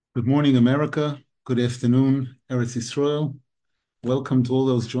Good morning, America. Good afternoon, Eretz Yisrael. Welcome to all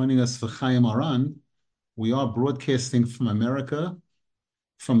those joining us for Chayey Moharan. We are broadcasting from America,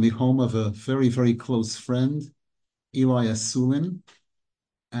 from the home of a very, very close friend, Eli Asulin,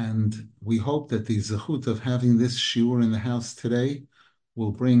 and we hope that the zechut of having this shiur in the house today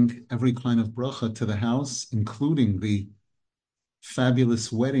will bring every kind of bracha to the house, including the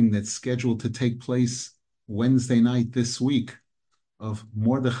fabulous wedding that's scheduled to take place Wednesday night this week of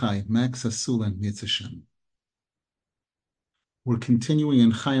Mordechai Max Asulin Mitzvah. We're continuing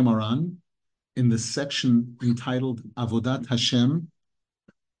in Chayey Moharan in the section entitled Avodat Hashem,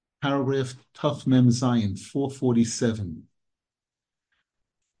 paragraph Taf Mem Zayin, 447.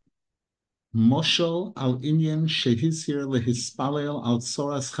 Moshel al inyan shehizhir lehispalel al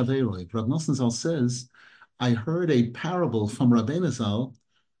tzoras chaveroi. Rav Nasan Zal says, I heard a parable from Rabbeinu Zal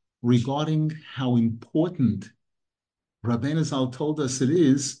regarding how important Rabbeinu Zal told us it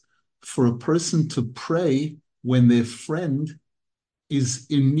is for a person to pray when their friend is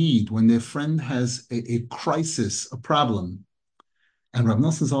in need, when their friend has a crisis, a problem. And Rav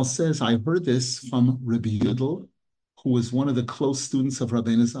Nasan Zal says, I heard this from Rabbi Yudel, who was one of the close students of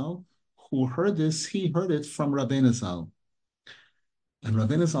Rabbeinu Zal, who heard this, he heard it from Rabbeinu Zal. And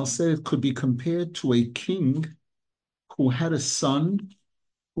Rabbeinu Zal said it could be compared to a king who had a son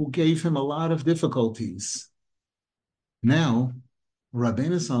who gave him a lot of difficulties. Now,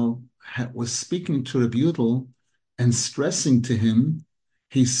 Rabbeinu Zal was speaking to Rabbi Yudel and stressing to him,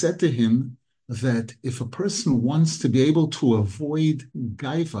 he said to him that if a person wants to be able to avoid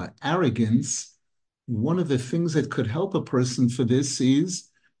gaiva, arrogance, one of the things that could help a person for this is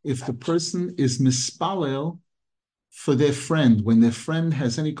if the person is mispalel for their friend. When their friend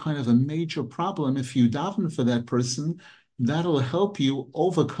has any kind of a major problem, if you daven for that person, that'll help you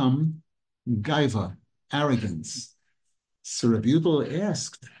overcome gaiva, arrogance. So Rabbi Yudel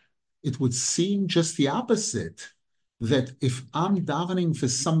asked, it would seem just the opposite, that if I'm davening for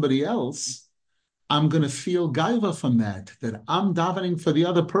somebody else, I'm going to feel gaiva from that I'm davening for the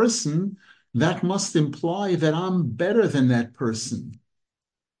other person. That must imply that I'm better than that person.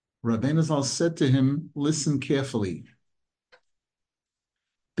 Rabbeinu Zal said to him, listen carefully.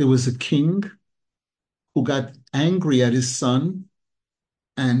 There was a king who got angry at his son,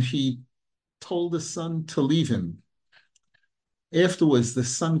 and he told the son to leave him. Afterwards, the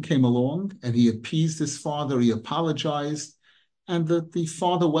son came along and he appeased his father, he apologized, and the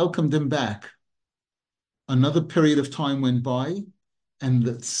father welcomed him back. Another period of time went by, and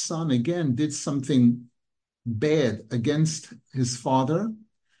the son again did something bad against his father,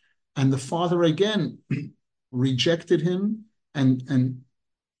 and the father again rejected him and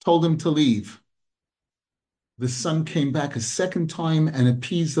told him to leave. The son came back a second time and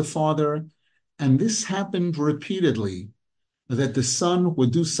appeased the father, and this happened repeatedly, that the son would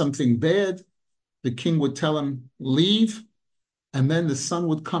do something bad, the king would tell him, leave, and then the son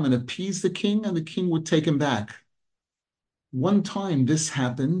would come and appease the king, and the king would take him back. One time this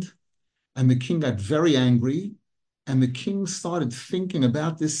happened, and the king got very angry, and the king started thinking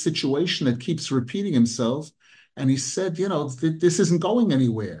about this situation that keeps repeating himself, and he said, this isn't going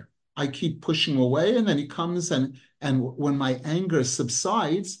anywhere. I keep pushing away, and then he comes and when my anger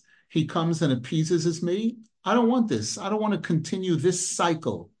subsides, he comes and appeases me. I don't want this. I don't want to continue this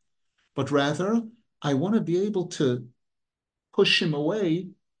cycle, but rather I want to be able to push him away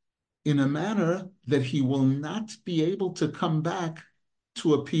in a manner that he will not be able to come back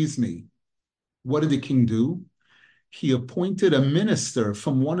to appease me. What did the king do? He appointed a minister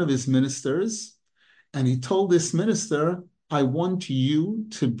from one of his ministers, and he told this minister, I want you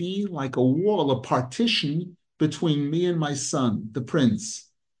to be like a wall, a partition between me and my son, the prince.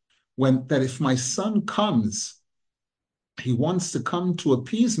 That if my son comes, he wants to come to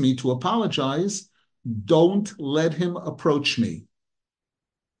appease me, to apologize, don't let him approach me.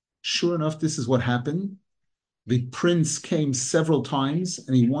 Sure enough, this is what happened. The prince came several times,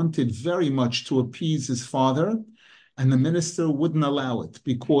 and he wanted very much to appease his father, and the minister wouldn't allow it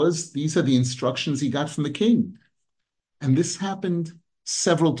because these are the instructions he got from the king. And this happened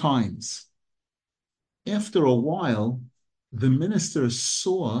several times. After a while, the minister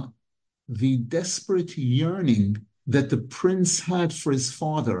saw the desperate yearning that the prince had for his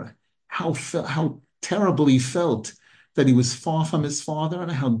father, how terrible he felt that he was far from his father, and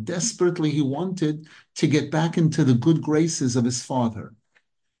how desperately he wanted to get back into the good graces of his father.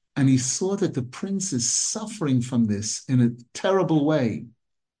 And he saw that the prince is suffering from this in a terrible way,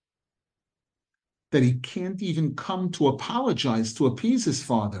 that he can't even come to apologize, to appease his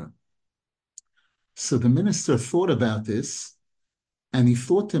father. So the minister thought about this, and he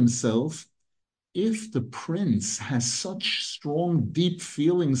thought to himself, if the prince has such strong, deep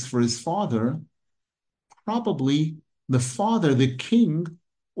feelings for his father, probably the father, the king,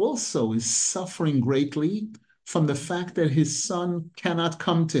 also is suffering greatly from the fact that his son cannot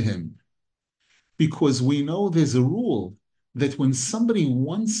come to him. Because we know there's a rule that when somebody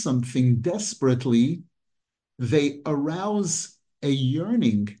wants something desperately, they arouse a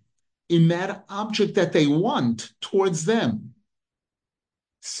yearning in that object that they want towards them.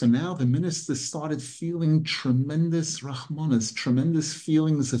 So now the minister started feeling tremendous rahmanas, tremendous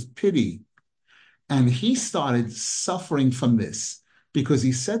feelings of pity. And he started suffering from this because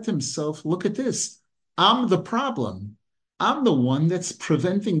he said to himself, look at this. I'm the problem. I'm the one that's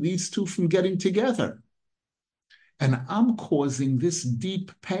preventing these two from getting together. And I'm causing this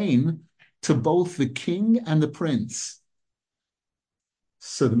deep pain to both the king and the prince.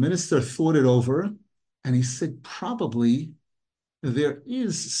 So the minister thought it over and he said, probably there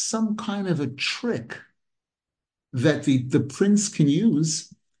is some kind of a trick that the prince can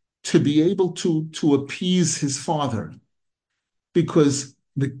use to be able to appease his father, because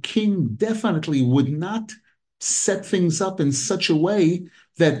the king definitely would not set things up in such a way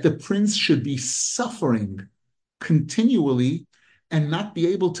that the prince should be suffering continually and not be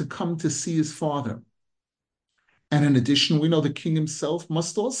able to come to see his father. And in addition, we know the king himself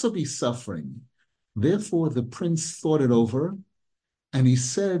must also be suffering. Therefore, the prince thought it over and he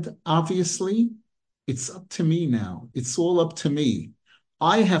said, obviously, it's up to me now. It's all up to me.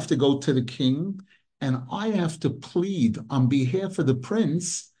 I have to go to the king and I have to plead on behalf of the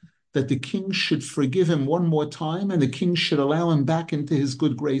prince that the king should forgive him one more time and the king should allow him back into his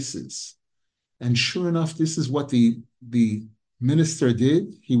good graces. And sure enough, this is what the minister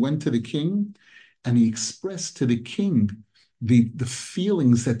did. He went to the king and he expressed to the king the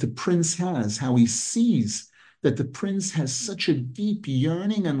feelings that the prince has, how he sees that the prince has such a deep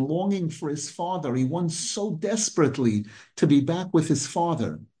yearning and longing for his father. He wants so desperately to be back with his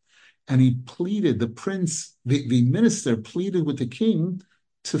father. And he pleaded, the prince, the minister pleaded with the king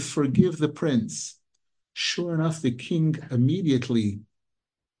to forgive the prince. Sure enough, the king immediately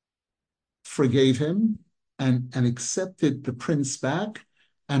forgave him and accepted the prince back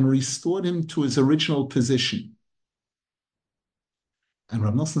and restored him to his original position. And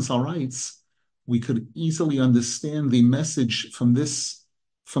Rav Nasan writes, we could easily understand the message from this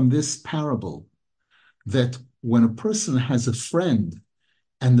parable, that when a person has a friend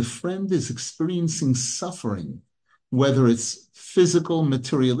and the friend is experiencing suffering, whether it's physical,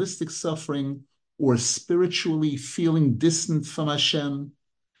 materialistic suffering, or spiritually feeling distant from Hashem,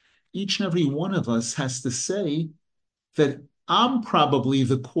 each and every one of us has to say that I'm probably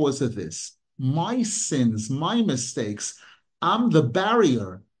the cause of this. My sins, my mistakes, I'm the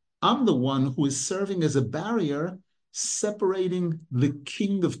barrier. I'm the one who is serving as a barrier, separating the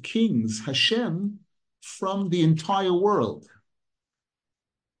King of Kings, Hashem, from the entire world.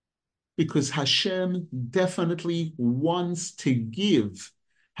 Because Hashem definitely wants to give.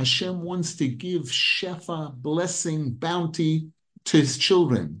 Hashem wants to give shefa, blessing, bounty to his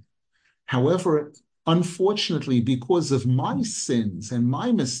children. However, unfortunately, because of my sins and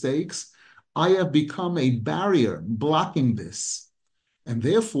my mistakes, I have become a barrier blocking this. And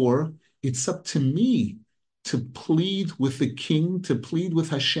therefore, it's up to me to plead with the king, to plead with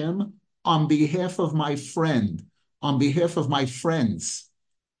Hashem on behalf of my friend, on behalf of my friends.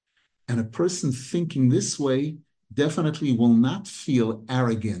 And a person thinking this way definitely will not feel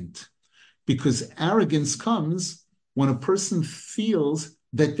arrogant, because arrogance comes when a person feels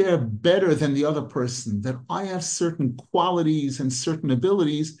that they're better than the other person, that I have certain qualities and certain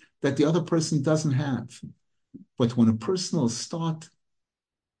abilities that the other person doesn't have. But when a person will start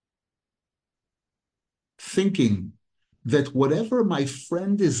thinking that whatever my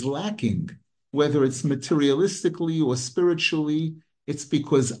friend is lacking, whether it's materialistically or spiritually, it's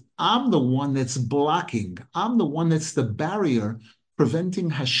because I'm the one that's blocking. I'm the one that's the barrier preventing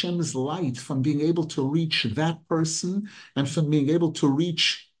Hashem's light from being able to reach that person and from being able to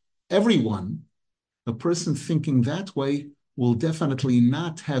reach everyone. A person thinking that way will definitely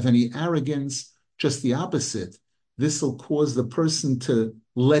not have any arrogance, just the opposite. This will cause the person to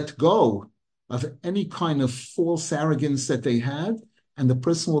let go of any kind of false arrogance that they had, and the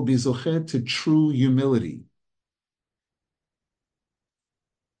person will be zocher to true humility.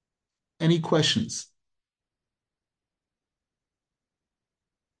 Any questions?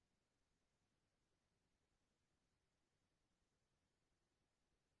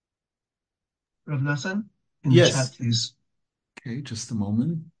 Rav Nasan, in the chat, Yes. please. Okay, just a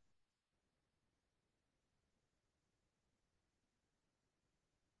moment.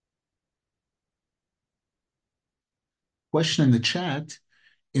 Question in the chat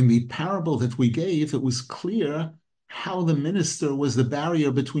In the parable that we gave, it was clear how the minister was the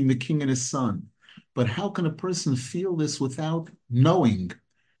barrier between the king and his son. But how can a person feel this without knowing?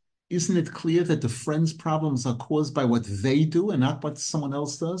 Isn't it clear that the friend's problems are caused by what they do and not what someone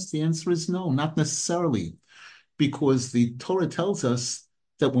else does? The answer is no, not necessarily, because the Torah tells us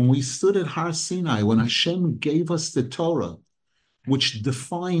that when we stood at Har Sinai, when Hashem gave us the Torah, which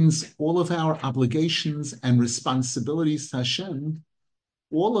defines all of our obligations and responsibilities to Hashem,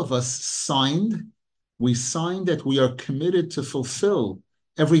 all of us signed. We signed that we are committed to fulfill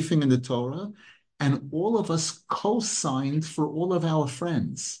everything in the Torah, and all of us co-signed for all of our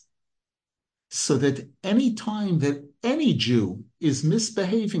friends. So that any time that any Jew is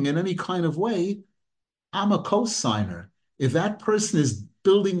misbehaving in any kind of way, I'm a co-signer. If that person is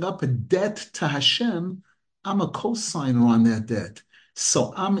building up a debt to Hashem, I'm a co-signer on that debt.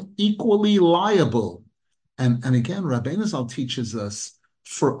 So I'm equally liable. And again, Rabbeinu Zal teaches us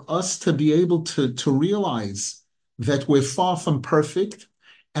for us to be able to realize that we're far from perfect.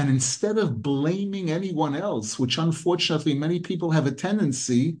 And instead of blaming anyone else, which unfortunately many people have a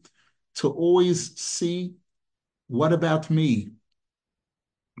tendency to always see, what about me?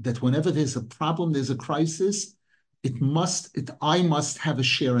 That whenever there's a problem, there's a crisis, I must have a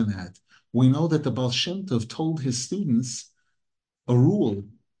share in that. We know that the Baal Shem Tov told his students a rule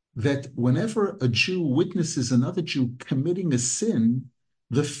that whenever a Jew witnesses another Jew committing a sin,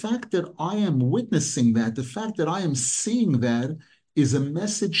 the fact that I am witnessing that, the fact that I am seeing that, is a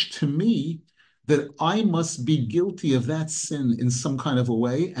message to me that I must be guilty of that sin in some kind of a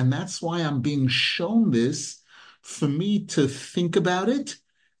way. And that's why I'm being shown this, for me to think about it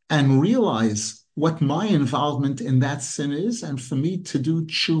and realize what my involvement in that sin is, and for me to do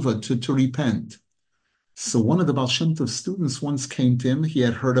tshuva, to repent. So one of the Baal Shem Tov students once came to him. He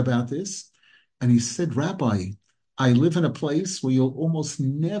had heard about this, and he said, Rabbi, I live in a place where you'll almost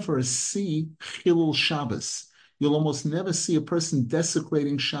never see Chilul Shabbos. You'll almost never see a person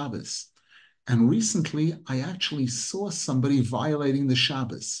desecrating Shabbos. And recently, I actually saw somebody violating the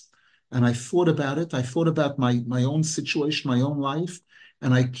Shabbos. And I thought about it. I thought about my own situation, my own life.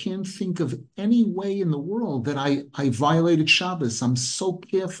 And I can't think of any way in the world that I violated Shabbos. I'm so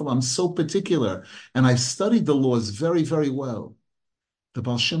careful. I'm so particular. And I've studied the laws very, very well. The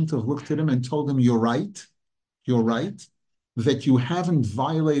Baal Shem Tov looked at him and told him, you're right, that you haven't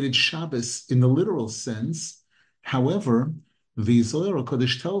violated Shabbos in the literal sense. However, the Zohar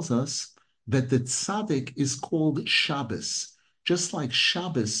Kodesh tells us that the tzaddik is called Shabbos. Just like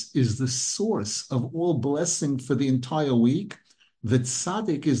Shabbos is the source of all blessing for the entire week, the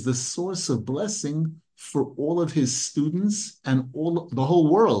tzaddik is the source of blessing for all of his students and the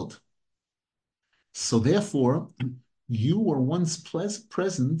whole world. So therefore, you were once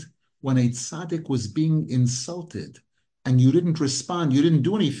present when a tzaddik was being insulted, and you didn't respond, you didn't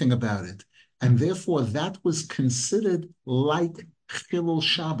do anything about it. And therefore, that was considered like Chilul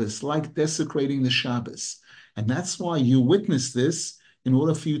Shabbos, like desecrating the Shabbos. And that's why you witnessed this, in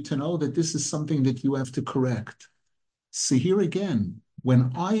order for you to know that this is something that you have to correct. So here again,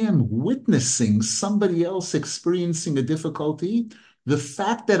 when I am witnessing somebody else experiencing a difficulty, the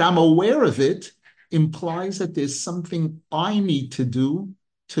fact that I'm aware of it implies that there's something I need to do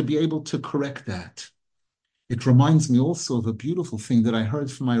to be able to correct that. It reminds me also of a beautiful thing that I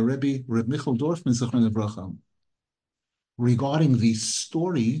heard from my Rebbe, Reb Michal Dorfman, Zichron Livracha, regarding the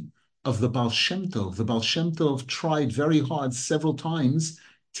story of the Baal Shem Tov. The Baal Shem Tov tried very hard several times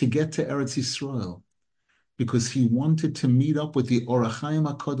to get to Eretz Yisrael, because he wanted to meet up with the Or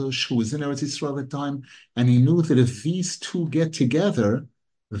HaChaim HaKadosh, who was in Eretz Yisrael at the time, and he knew that if these two get together,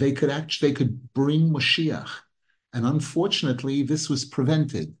 they could bring Mashiach. And unfortunately, this was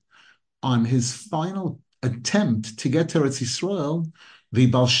prevented. On his final attempt to get to Eretz Yisrael, the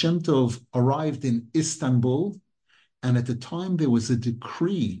Baal Shem Tov arrived in Istanbul, and at the time there was a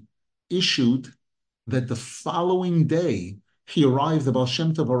decree issued that the following day the Baal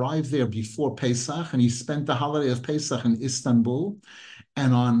Shem Tov arrived there before Pesach, and he spent the holiday of Pesach in Istanbul.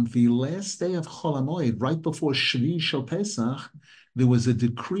 And on the last day of Chol HaMoed, right before Shvi Shel Pesach, there was a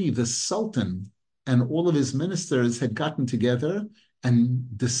decree. The Sultan and all of his ministers had gotten together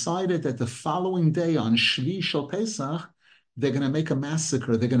and decided that the following day on Shvi Shel Pesach, they're going to make a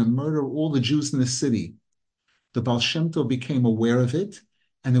massacre. They're going to murder all the Jews in the city. The Baal Shem Tov became aware of it,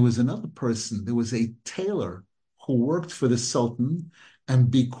 and there was another person. There was a tailor who worked for the Sultan, and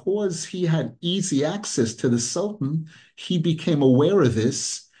because he had easy access to the Sultan, he became aware of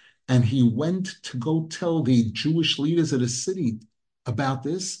this, and he went to go tell the Jewish leaders of the city about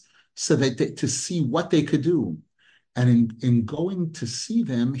this, so that to see what they could do. And in going to see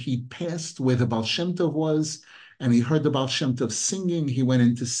them, he passed where the Baal Shem Tov was, and he heard the Baal Shem Tov singing. He went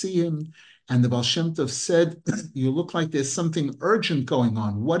in to see him, and the Baal Shem Tov said, "You look like there's something urgent going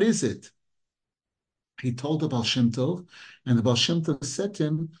on. What is it?" He told the Baal Shem Tov, and the Baal Shem Tov said to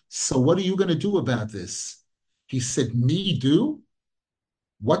him, "So what are you going to do about this?" He said, "Me do?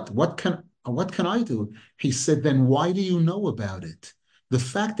 What can I do?" He said, "Then why do you know about it? The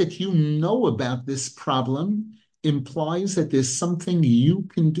fact that you know about this problem implies that there's something you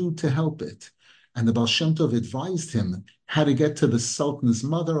can do to help it." And the Baal Shem Tov advised him how to get to the Sultan's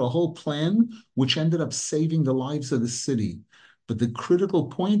mother, a whole plan which ended up saving the lives of the city. But the critical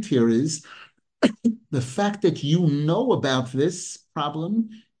point here is the fact that you know about this problem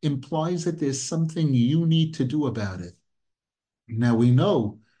implies that there's something you need to do about it. Now we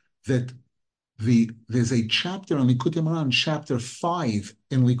know that there's a chapter in Likutei Moharan, chapter 5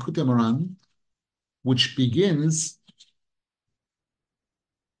 in Likutei Moharan, which begins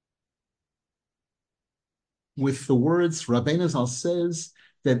with the words, Rabbeinu Zal says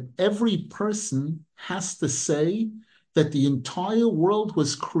that every person has to say that the entire world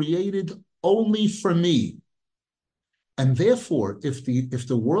was created only for me. And therefore, if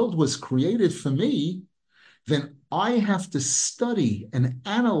the world was created for me, then I have to study and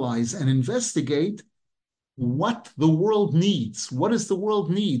analyze and investigate what the world needs. What does the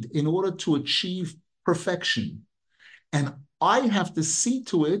world need in order to achieve perfection? And I have to see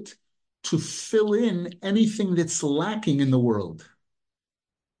to it to fill in anything that's lacking in the world.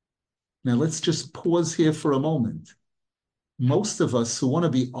 Now, let's just pause here for a moment. Most of us who want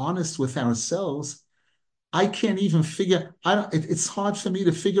to be honest with ourselves, I can't even figure, it's hard for me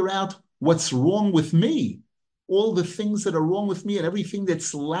to figure out what's wrong with me, all the things that are wrong with me and everything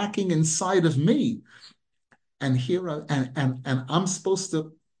that's lacking inside of me. And here, and I'm supposed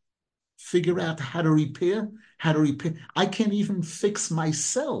to figure out how to repair. I can't even fix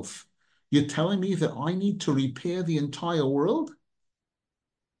myself. You're telling me that I need to repair the entire world?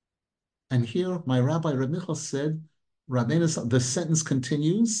 And here, my Rabbi Reb Michal said, the sentence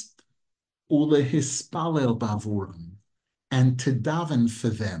continues, ulehispalel bavurim, and to daven for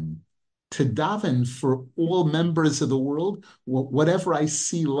them, to daven for all members of the world, whatever I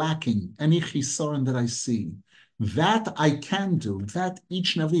see lacking, any chisaron that I see, that I can do, that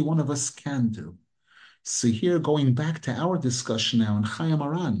each and every one of us can do. So here, going back to our discussion now in Chayey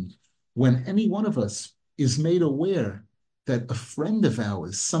Moharan, when any one of us is made aware that a friend of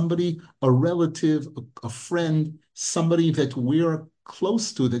ours, somebody, a relative, a friend, somebody that we're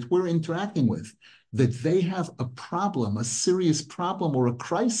close to, that we're interacting with, that they have a problem, a serious problem or a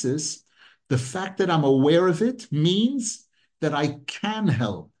crisis, the fact that I'm aware of it means that I can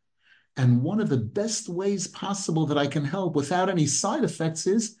help. And one of the best ways possible that I can help without any side effects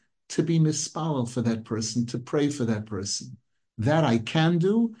is to be mispalel for that person, to pray for that person. That I can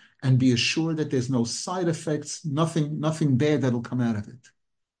do, and be assured that there's no side effects, nothing bad that'll come out of it.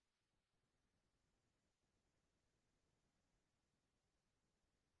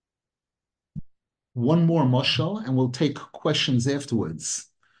 One more mashal, and we'll take questions afterwards.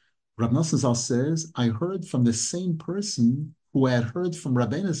 Rav Nasan Zal says, I heard from the same person who had heard from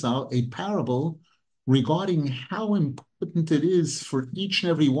Rabbeinu Zal a parable regarding how important it is for each and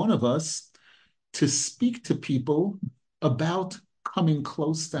every one of us to speak to people about coming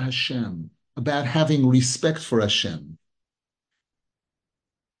close to Hashem, about having respect for Hashem.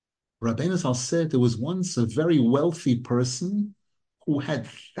 Rabbeinu Zal said there was once a very wealthy person who had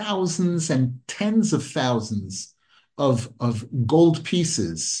thousands and tens of thousands of gold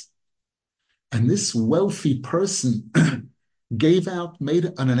pieces. And this wealthy person made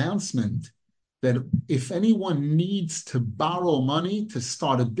an announcement that if anyone needs to borrow money to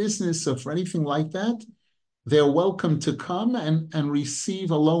start a business or for anything like that, they're welcome to come and receive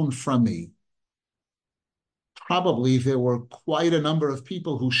a loan from me. Probably there were quite a number of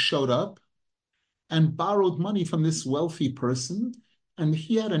people who showed up and borrowed money from this wealthy person. And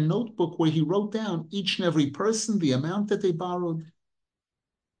he had a notebook where he wrote down each and every person, the amount that they borrowed.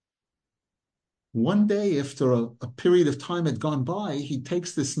 One day, after a period of time had gone by, he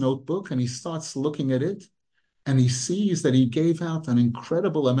takes this notebook and he starts looking at it, and he sees that he gave out an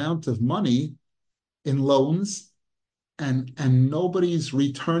incredible amount of money in loans, and nobody's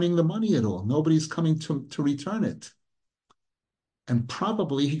returning the money at all. Nobody's coming to return it. And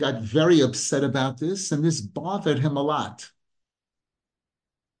probably he got very upset about this, and this bothered him a lot.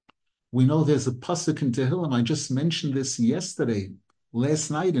 We know there's a pasuk in Tehillim. I just mentioned this last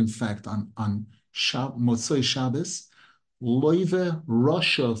night, in fact, on Motzei Shabbos. Loive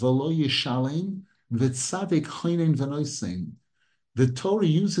Rasha v'lo yishalem v'tzadik choinen v'noisein. The Torah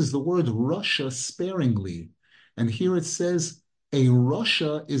uses the word Rasha sparingly. And here it says, a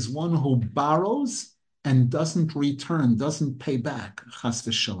Rasha is one who borrows and doesn't return, doesn't pay back, chas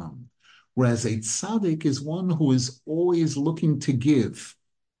v'shalom. Whereas a tzaddik is one who is always looking to give.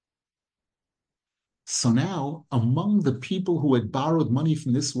 So now, among the people who had borrowed money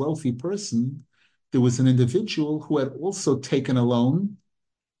from this wealthy person, there was an individual who had also taken a loan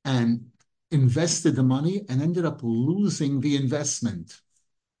and invested the money and ended up losing the investment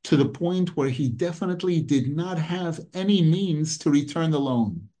to the point where he definitely did not have any means to return the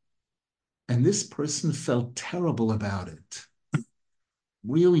loan. And this person felt terrible about it,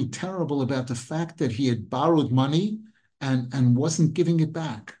 really terrible about the fact that he had borrowed money and wasn't giving it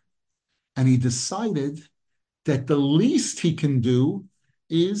back. And he decided that the least he can do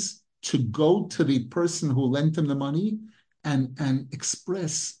is to go to the person who lent him the money and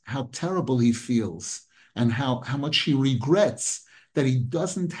express how terrible he feels and how much he regrets that he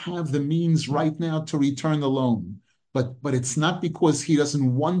doesn't have the means right now to return the loan. But it's not because he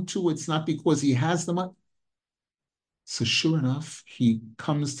doesn't want to, it's not because he has the money. So sure enough, he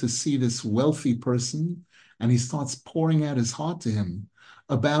comes to see this wealthy person and he starts pouring out his heart to him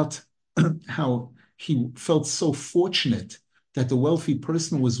about how he felt so fortunate that the wealthy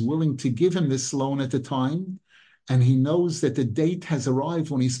person was willing to give him this loan at the time. And he knows that the date has arrived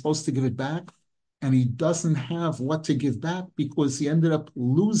when he's supposed to give it back. And he doesn't have what to give back because he ended up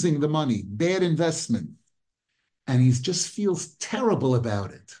losing the money, bad investment. And he just feels terrible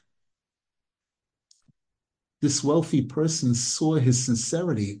about it. This wealthy person saw his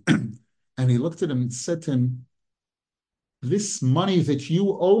sincerity and he looked at him and said to him, this money that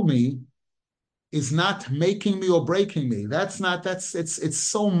you owe me is not making me or breaking me. It's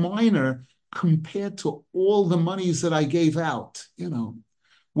so minor compared to all the monies that I gave out,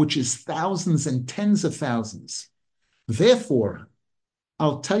 which is thousands and tens of thousands. Therefore,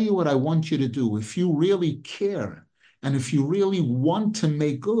 I'll tell you what I want you to do. If you really care and if you really want to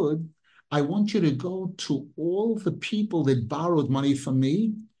make good, I want you to go to all the people that borrowed money from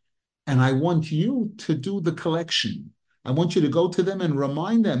me, and I want you to do the collection. I want you to go to them and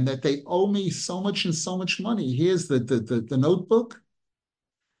remind them that they owe me so much and so much money. Here's the notebook,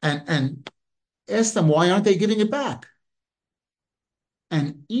 and ask them, why aren't they giving it back?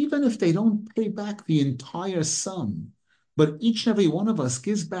 And even if they don't pay back the entire sum, but each and every one of us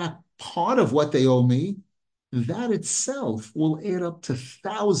gives back part of what they owe me, that itself will add up to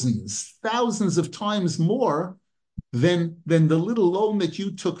thousands of times more than the little loan that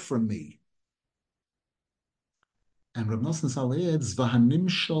you took from me. And Rav Nasan adds,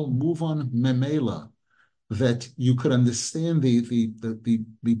 "V'hanimshal muvan memela," that you could understand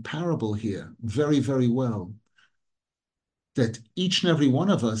the parable here very, very well. That each and every one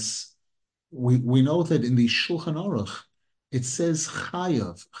of us, we know that in the Shulchan Aruch, it says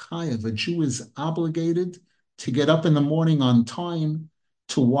chayav. A Jew is obligated to get up in the morning on time,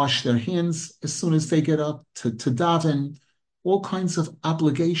 to wash their hands as soon as they get up, to daven, all kinds of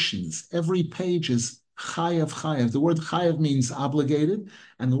obligations. Every page is chayav. The word chayav means obligated,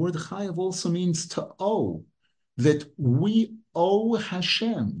 and the word chayav also means to owe, that we owe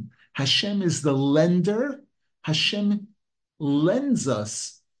Hashem. Hashem is the lender. Hashem lends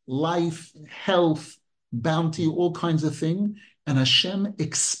us life, health, bounty, all kinds of things, and Hashem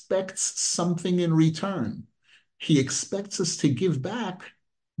expects something in return. He expects us to give back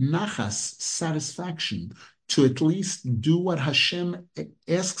nachas, satisfaction, to at least do what Hashem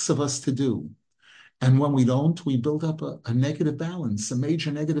asks of us to do. And when we don't, we build up a negative balance, a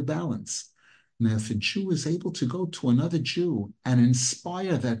major negative balance. Now, if a Jew is able to go to another Jew and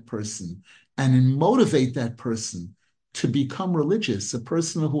inspire that person and motivate that person to become religious, a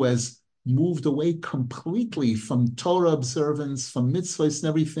person who has moved away completely from Torah observance, from mitzvahs and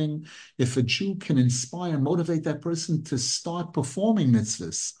everything, if a Jew can inspire and motivate that person to start performing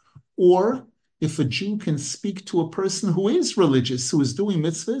mitzvahs, or if a Jew can speak to a person who is religious, who is doing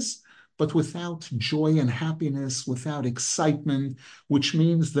mitzvahs, but without joy and happiness, without excitement, which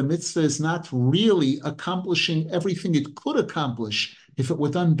means the mitzvah is not really accomplishing everything it could accomplish if it were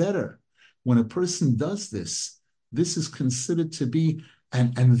done better. When a person does this, this is considered to be,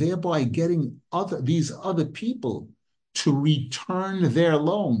 and thereby getting these other people to return their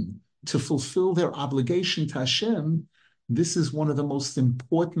loan, to fulfill their obligation to Hashem. This is one of the most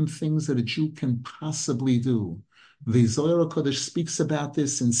important things that a Jew can possibly do. The Zohar Kodesh speaks about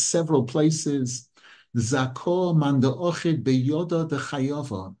this in several places. Zako manda'ochid beyoda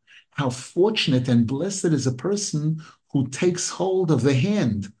dechayava. How fortunate and blessed is a person who takes hold of the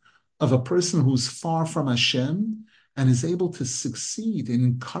hand of a person who's far from Hashem and is able to succeed in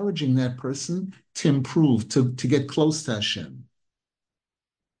encouraging that person to improve, to get close to Hashem.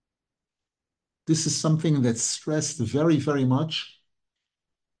 This is something that's stressed very, very much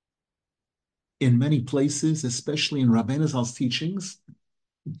in many places, especially in Rabbeinu Zal's teachings.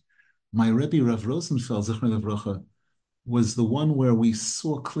 My Rebbe Rav Rosenfeld, Zichron Livrocha, was the one where we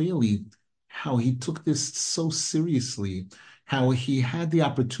saw clearly how he took this so seriously, how he had the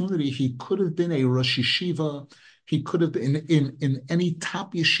opportunity. He could have been a Rosh Yeshiva. He could have been in any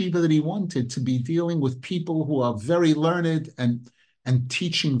top yeshiva that he wanted to be dealing with people who are very learned and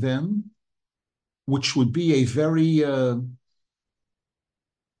teaching them, which would be a very,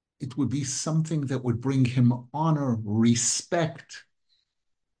 it would be something that would bring him honor, respect,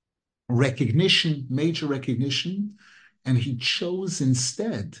 recognition, major recognition. And he chose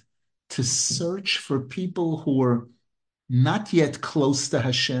instead to search for people who were not yet close to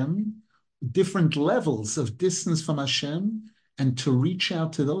Hashem, different levels of distance from Hashem, and to reach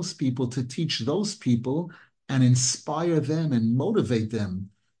out to those people, to teach those people and inspire them and motivate them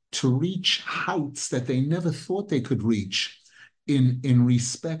to reach heights that they never thought they could reach in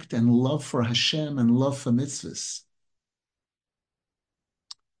respect and love for Hashem and love for mitzvahs.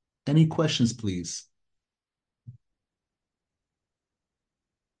 Any questions, please?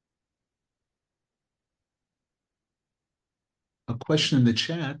 A question in the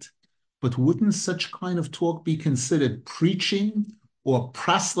chat, but wouldn't such kind of talk be considered preaching or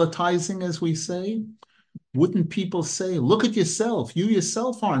proselytizing, as we say? Wouldn't people say, look at yourself, you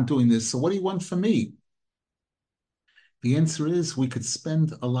yourself aren't doing this, so what do you want from me? The answer is we could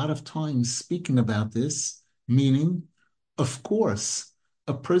spend a lot of time speaking about this, meaning, of course,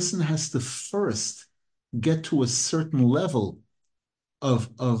 a person has to first get to a certain level of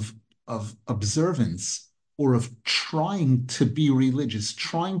observance or of trying to be religious,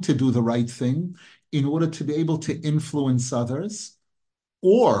 trying to do the right thing in order to be able to influence others,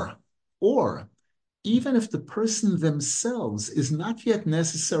 or or even if the person themselves is not yet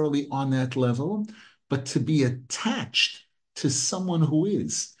necessarily on that level, but to be attached to someone who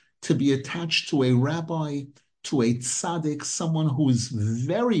is, to be attached to a rabbi, to a tzaddik, someone who is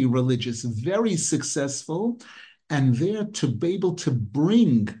very religious, very successful, and there to be able to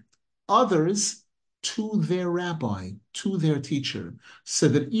bring others to their rabbi, to their teacher, so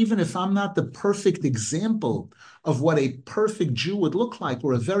that even if I'm not the perfect example of what a perfect Jew would look like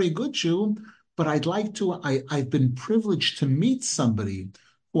or a very good Jew, but I've been privileged to meet somebody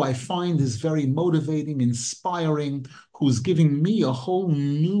who I find is very motivating, inspiring, who's giving me a whole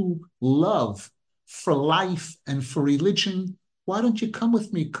new love for life and for religion. Why don't you come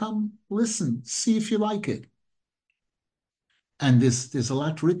with me? Come, listen, see if you like it. And there's a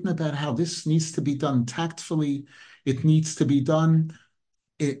lot written about how this needs to be done tactfully. It needs to be done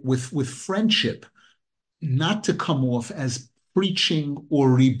with friendship, not to come off as preaching or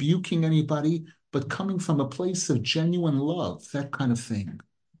rebuking anybody, but coming from a place of genuine love, that kind of thing.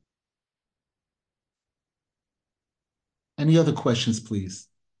 Any other questions, please?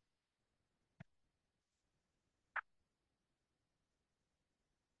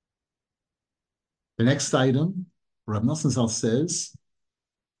 The next item, Rav Nasan Zal says,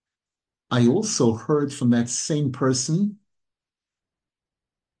 I also heard from that same person,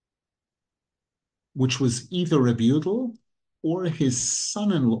 which was either Rabbi Yudel or his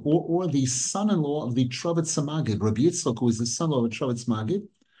son-in-law, or the son-in-law of the Trovetz Magid, Rabbi Yitzchak, who is the son-in-law of Trovetz Magid,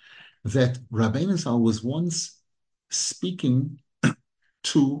 that Rabbeinu Zal was once speaking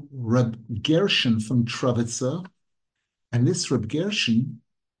to Reb Gershon from Trovetza, and this Reb Gershon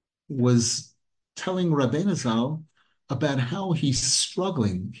was telling Rabbeinu Zal about how he's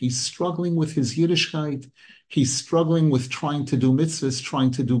struggling. He's struggling with his Yiddishkeit. He's struggling with trying to do mitzvahs, trying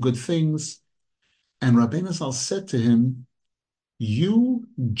to do good things. And Rabbeinu Zal said to him, you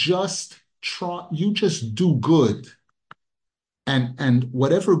just do good. And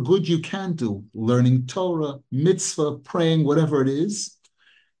whatever good you can do, learning Torah, mitzvah, praying, whatever it is.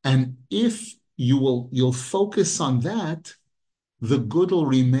 And if you'll focus on that, the good will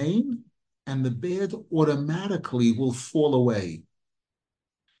remain and the bad automatically will fall away.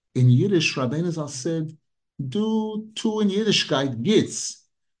 In Yiddish, Rabbeinu Zal said, do two in Yiddishkeit gits.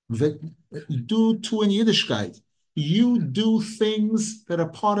 Do two in Yiddishkeit. You do things that are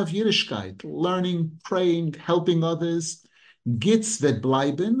part of Yiddishkeit, learning, praying, helping others. Gits wird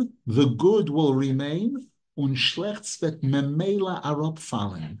bleiben, the good will remain, und schlechts wird memela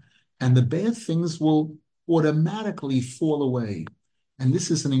herabfallen, and the bad things will automatically fall away. And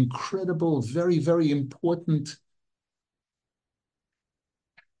this is an incredible, very, very important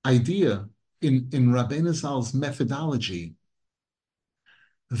idea in Rabbeinu Zal's methodology,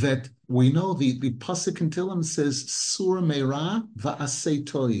 that we know the Pasuk in Tehillim says, Sur meira va'asei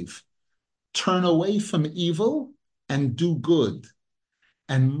toiv, turn away from evil and do good.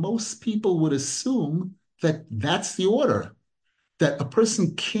 And most people would assume that that's the order, that a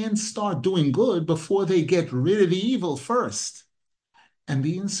person can't start doing good before they get rid of the evil first. And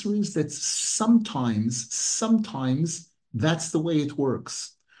the answer is that sometimes that's the way it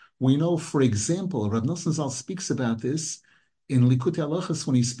works. We know, for example, Rav Nosson Zal speaks about this in Likutei Halachos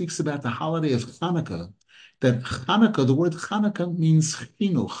when he speaks about the holiday of Hanukkah, that Hanukkah, the word Hanukkah means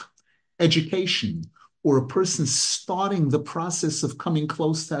chinuch, education, or a person starting the process of coming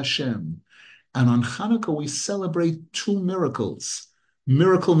close to Hashem. And on Hanukkah, we celebrate two miracles.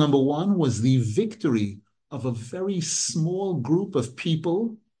 Miracle number one was the victory of a very small group of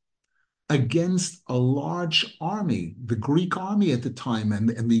people against a large army, the Greek army at the time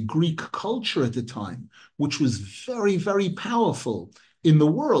and the Greek culture at the time, which was very, very powerful in the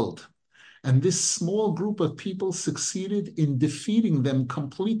world. And this small group of people succeeded in defeating them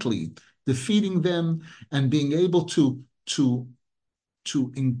completely, defeating them and being able to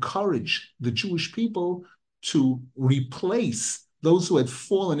encourage the Jewish people to replace those who had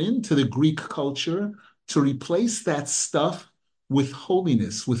fallen into the Greek culture, to replace that stuff with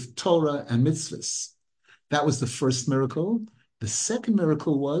holiness, with Torah and mitzvahs. That was the first miracle. The second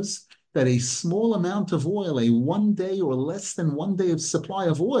miracle was that a small amount of oil, a 1 day or less than 1 day of supply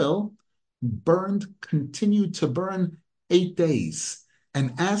of oil, continued to burn 8 days.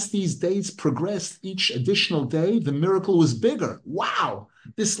 And as these days progressed, each additional day, the miracle was bigger. Wow,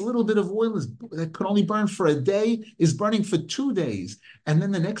 this little bit of oil that could only burn for a day is burning for 2 days. And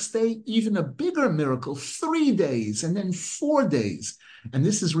then the next day, even a bigger miracle, 3 days, and then 4 days. And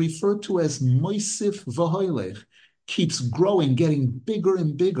this is referred to as moisif v'hoilech, keeps growing, getting bigger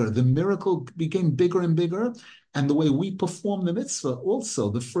and bigger. The miracle became bigger and bigger. And the way we perform the mitzvah also,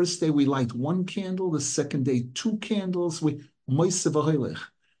 the first day we light one candle, the second day 2 candles,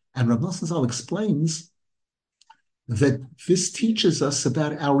 and Rav Nosson Zal explains that this teaches us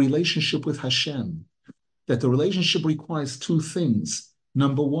about our relationship with Hashem, that the relationship requires two things.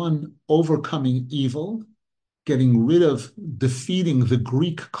 Number one, overcoming evil, getting rid of, defeating the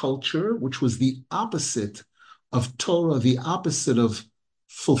Greek culture, which was the opposite of Torah, the opposite of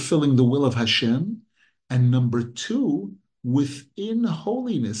fulfilling the will of Hashem. And number two, within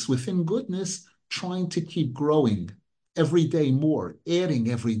holiness, within goodness, trying to keep growing every day more,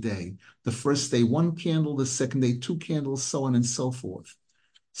 adding every day. The first day, 1 candle, the second day, 2 candles, so on and so forth.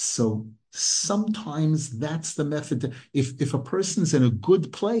 So sometimes that's the method. If a person's in a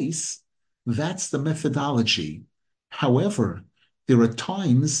good place, that's the methodology. However, there are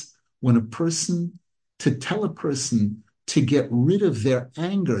times when to tell a person to get rid of their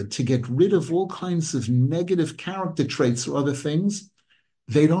anger, to get rid of all kinds of negative character traits or other things,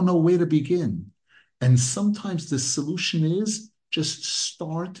 they don't know where to begin. And sometimes the solution is just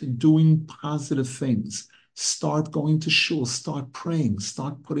start doing positive things. Start going to shul, start praying,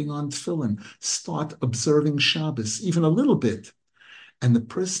 start putting on tefillin, start observing Shabbos, even a little bit. And the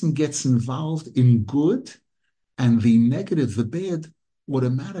person gets involved in good, and the negative, the bad,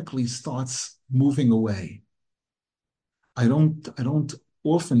 automatically starts moving away. I don't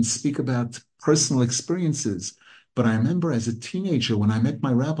often speak about personal experiences, but I remember as a teenager when I met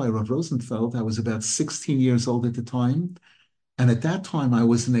my rabbi, Rav Rosenfeld, I was about 16 years old at the time. And at that time, I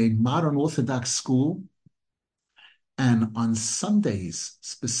was in a modern Orthodox school. And on Sundays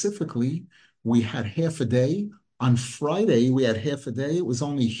specifically, we had half a day. On Friday, we had half a day. It was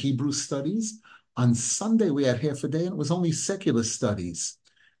only Hebrew studies. On Sunday, we had half a day, and it was only secular studies.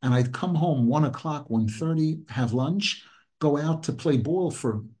 And I'd come home 1 o'clock, 1:30, have lunch, go out to play ball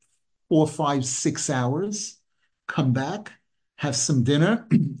for 4, 5, 6 hours, come back, have some dinner,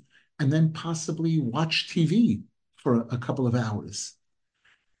 and then possibly watch TV for a couple of hours.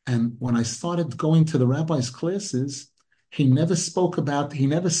 And when I started going to the rabbi's classes, he never spoke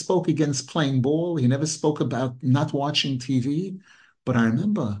against playing ball. He never spoke about not watching TV. But I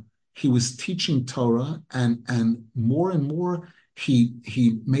remember he was teaching Torah and more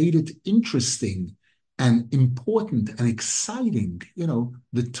he made it interesting and important and exciting.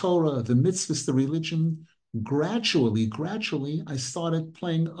 The Torah, the mitzvahs, the religion. Gradually, I started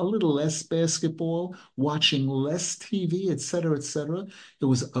playing a little less basketball, watching less TV, et cetera, et cetera. It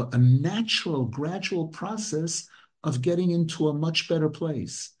was a natural, gradual process of getting into a much better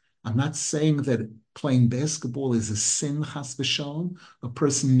place. I'm not saying that playing basketball is a sin, chas v'shalom. A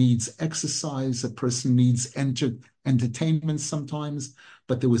person needs exercise, a person needs entertainment sometimes,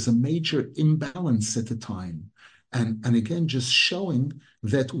 but there was a major imbalance at the time. And again, just showing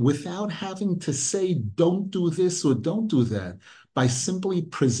that without having to say, don't do this or don't do that, by simply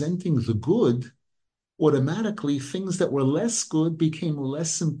presenting the good, automatically things that were less good became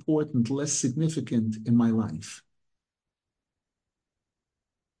less important, less significant in my life.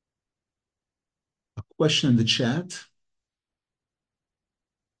 A question in the chat.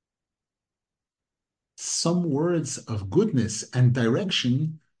 some words of goodness and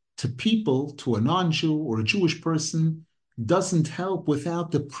direction to people, to a non-Jew or a Jewish person, doesn't help without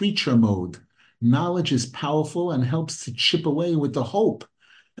the preacher mode. Knowledge is powerful and helps to chip away with the hope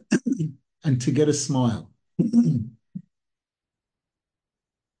and to get a smile.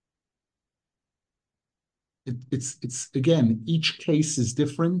 It's again, each case is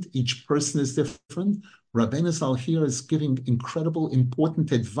different, each person is different. Rabbeinu Zal here is giving incredible,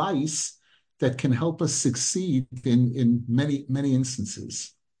 important advice that can help us succeed in many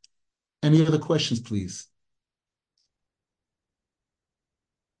instances. Any other questions, please?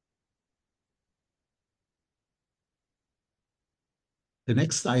 The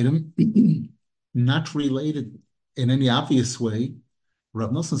next item, not related in any obvious way,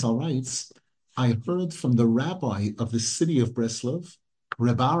 Rav Nosson Zal writes, I heard from the rabbi of the city of Breslov,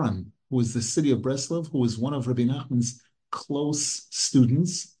 Reb Aram, who was the city of Breslov, who was one of Rabbi Nachman's close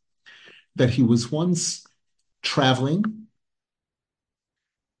students, that he was once traveling,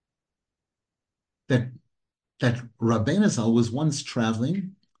 that Rabbeinu Zal was once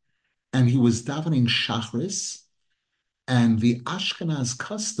traveling, and he was davening Shachris, and the Ashkenaz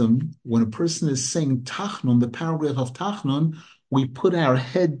custom, when a person is saying Tachnun, the paragraph of Tachnun, we put our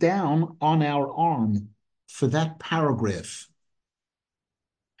head down on our arm for that paragraph.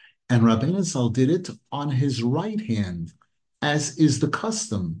 And Rabbeinu Zal did it on his right hand, as is the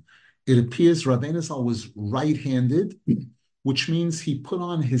custom. It appears Rabbeinu Zal was right-handed, which means he put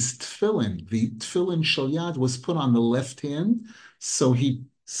on his tefillin. The tefillin shel yad was put on the left hand, so he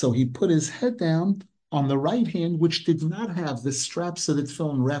put his head down on the right hand, which did not have the straps of the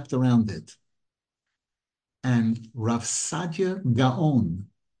tefillin wrapped around it. And Rav Sadia Gaon,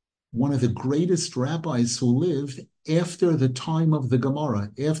 one of the greatest rabbis who lived after the time of the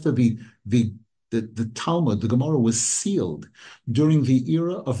Gemara, after the Talmud, the Gemara was sealed during the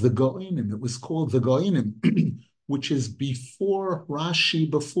era of the Goinim. It was called the Goinim, which is before Rashi,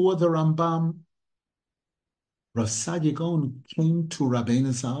 before the Rambam. Rav Sadia Gaon came to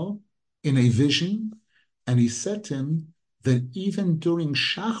Rabbeinu Zal in a vision, and he said to him that even during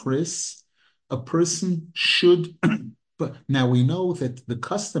Shachris, a person should. But now we know that the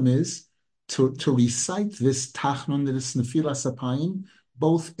custom is to recite this Tachnun, this Nefilas Apayim,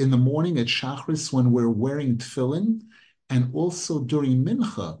 both in the morning at Shachris when we're wearing tefillin, and also during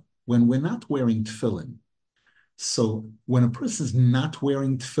Mincha when we're not wearing tefillin. So when a person is not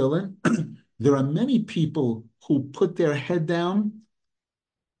wearing tefillin, there are many people who put their head down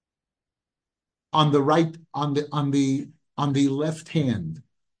on the right, on the left hand.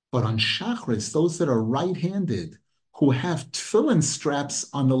 But on Shachris, those that are right-handed, who have tefillin straps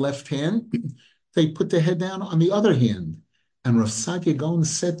on the left hand, they put their head down on the other hand. And Rav Sadia Gaon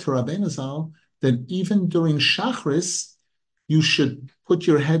said to Rabbeinu Zal that even during Shachris, you should put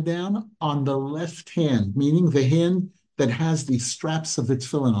your head down on the left hand, meaning the hand that has the straps of the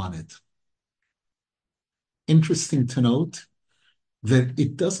tefillin on it. Interesting to note that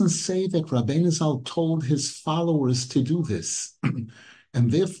it doesn't say that Rabbeinu Zal told his followers to do this. And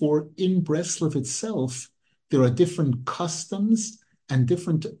therefore, in Breslov itself, there are different customs and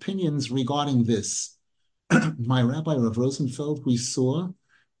different opinions regarding this. My rabbi, Rav Rosenfeld, we saw,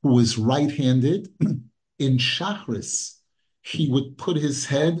 who was right-handed, in Shachris, he would put his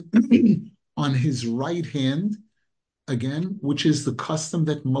head on his right hand, again, which is the custom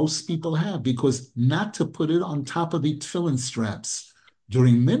that most people have, because not to put it on top of the tefillin straps.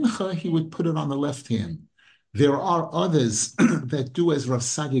 During Mincha, he would put it on the left hand. There are others that do as Rav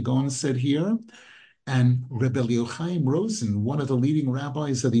Sadia Gaon said here, and Rebbe Chaim Rosen, one of the leading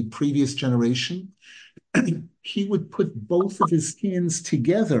rabbis of the previous generation, he would put both of his hands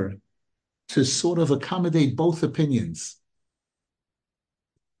together to sort of accommodate both opinions.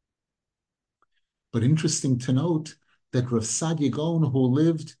 But interesting to note that Rav Sadia Gaon, who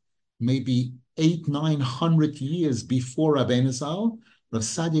lived maybe 800-900 years before Rabbeinu Zal, Rav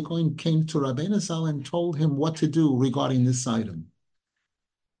Sadia Gaon came to Rabbeinu Zal and told him what to do regarding this item.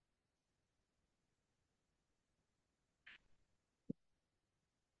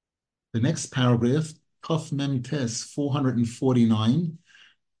 The next paragraph, Kaf Mem Tes 449,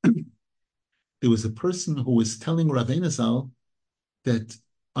 there was a person who was telling Rabbeinu Zal that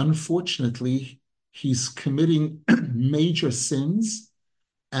unfortunately he's committing major sins,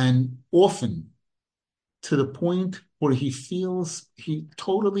 and often to the point where he feels he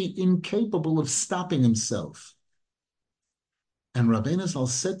totally incapable of stopping himself. And Rabbeinu Zal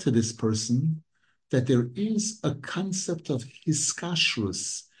said to this person that there is a concept of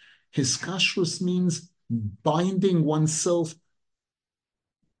hiskashrus. Hiskashrus means binding oneself,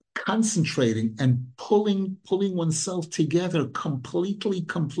 concentrating and pulling oneself together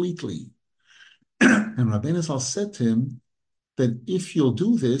completely. And Rabbeinu Zal said to him that if you'll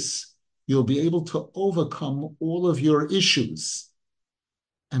do this, you'll be able to overcome all of your issues.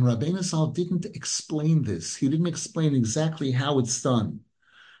 And Rabbeinu Zal didn't explain this. He didn't explain exactly how it's done.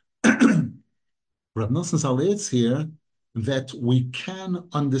 Rav Nosson Zal adds here that we can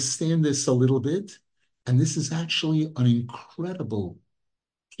understand this a little bit, and this is actually an incredible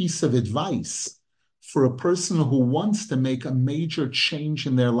piece of advice for a person who wants to make a major change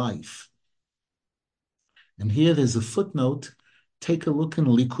in their life. And here there's a footnote. Take a look in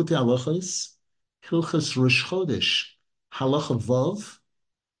Likutei Halachos, Hilchos Rosh Chodesh, Halacha Vav,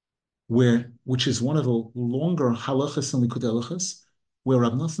 which is one of the longer halachas in Likutei Halachos, where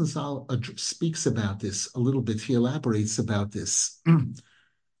Rav Nosson Zal speaks about this a little bit. He elaborates about this.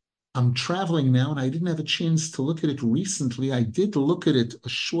 I'm traveling now, and I didn't have a chance to look at it recently. I did look at it a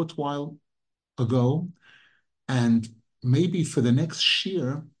short while ago, and maybe for the next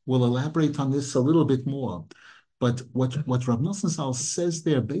year, we'll elaborate on this a little bit more. But what Rav Nosson Zal says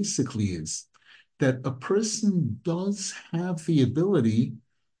there basically is that a person does have the ability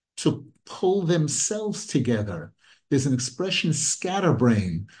to pull themselves together. There's an expression,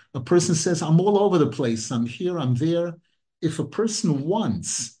 scatterbrain. A person says, I'm all over the place. I'm here, I'm there. If a person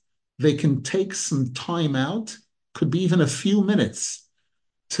wants, they can take some time out, could be even a few minutes,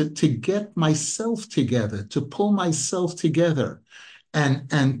 to get myself together, to pull myself together,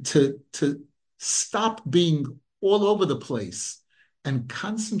 and to stop being all over the place and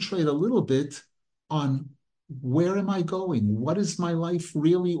concentrate a little bit on where am I going? What is my life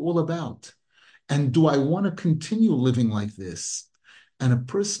really all about? And do I want to continue living like this? And a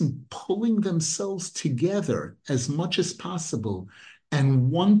person pulling themselves together as much as possible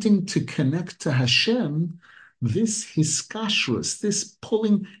and wanting to connect to Hashem, this hiskashrus, this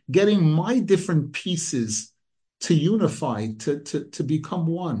pulling, getting my different pieces to unify, to become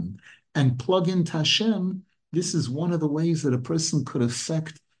one and plug into Hashem, this is one of the ways that a person could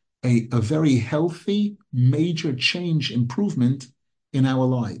affect a very healthy, major change, improvement in our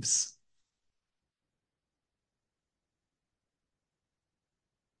lives.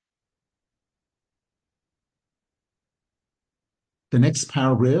 The next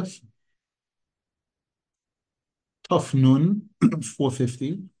paragraph, Tuf Nun,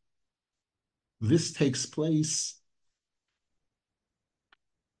 450. This takes place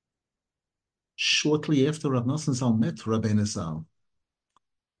shortly after Rav Nosson Zal met Rabbeinu Zal.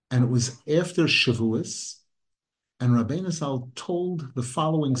 And it was after Shavuos, and Rabbeinu Zal told the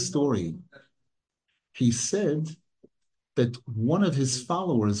following story. He said that one of his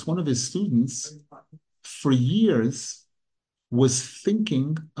followers, one of his students, for years was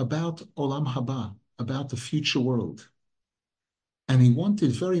thinking about Olam Haba, about the future world. And he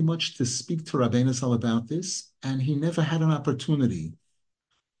wanted very much to speak to Rabbeinu Zal about this, and he never had an opportunity.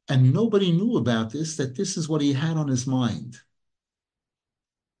 And nobody knew about this, that this is what he had on his mind.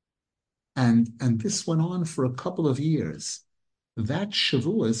 And this went on for a couple of years. That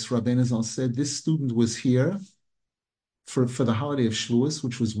Shavuos, Rabbeinu Zal said, this student was here for the holiday of Shavuos,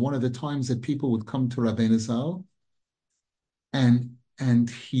 which was one of the times that people would come to Rabbeinu Zal. And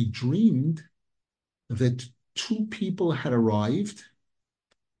he dreamed that two people had arrived,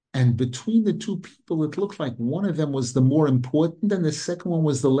 and between the two people, it looked like one of them was the more important and the second one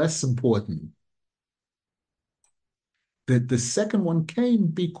was the less important. That the second one came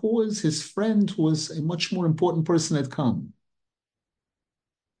because his friend, who was a much more important person, had come.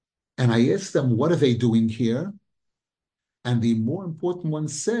 And I asked them, what are they doing here? And the more important one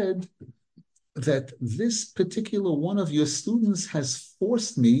said that this particular one of your students has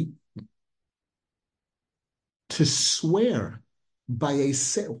forced me to swear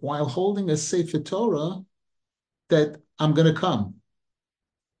while holding a Sefer Torah that I'm going to come.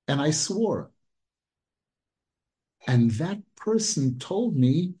 And I swore. And that person told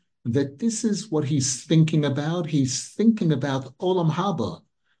me that this is what he's thinking about. He's thinking about Olam Haba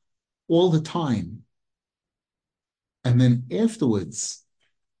all the time. And then afterwards,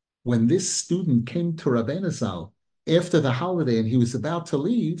 when this student came to Rabbeinu Zal after the holiday and he was about to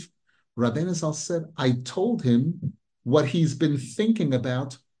leave, Rabbeinu Zal said, I told him what he's been thinking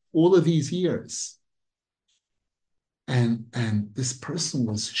about all of these years. And this person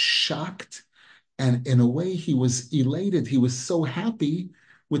was shocked. And in a way, he was elated. He was so happy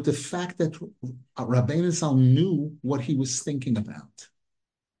with the fact that Rabbeinu Zal knew what he was thinking about.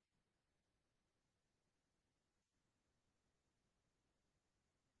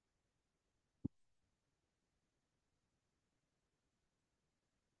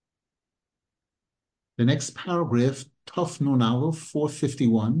 The next paragraph, Tuf Nun Aleph,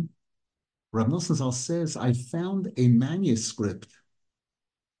 451, Rav Nosson Zal says, I found a manuscript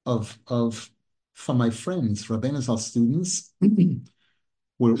of from my friends, Rabbeinu Zal students,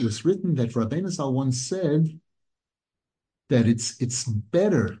 where it was written that Rabbeinu Zal once said that it's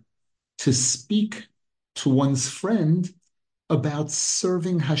better to speak to one's friend about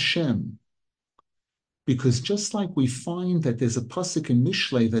serving Hashem. Because just like we find that there's a pasuk in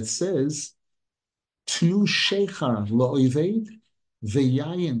Mishlei that says, Tnu shechar la'oived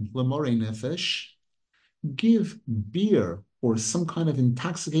ve'yayin l'morei nefesh, give beer or some kind of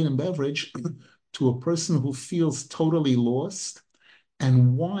intoxicating beverage to a person who feels totally lost,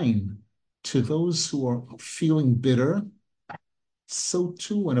 and wine to those who are feeling bitter. So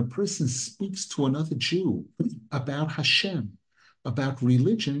too, when a person speaks to another Jew about Hashem, about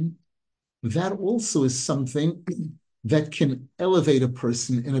religion, that also is something that can elevate a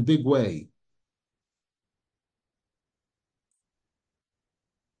person in a big way.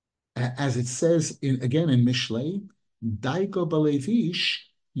 As it says again in Mishlei, Daigo Balevish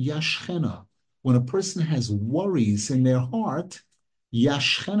Yashchena. When a person has worries in their heart,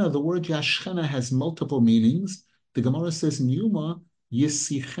 Yashchena, the word Yashchena has multiple meanings. The Gemara says in Yuma,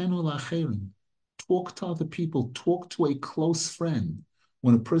 Yisichenu Lacherim. Talk to other people, talk to a close friend.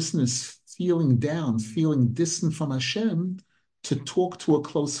 When a person is feeling down, feeling distant from Hashem, to talk to a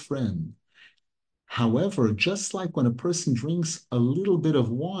close friend. However, just like when a person drinks a little bit of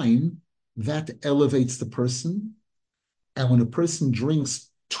wine, that elevates the person. And when a person drinks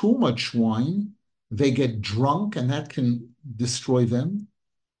too much wine, they get drunk and that can destroy them.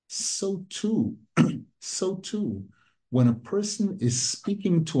 So too, when a person is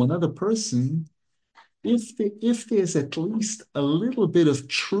speaking to another person, if there's at least a little bit of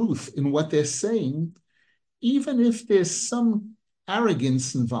truth in what they're saying, even if there's some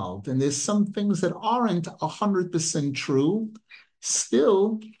arrogance involved and there's some things that aren't 100% true,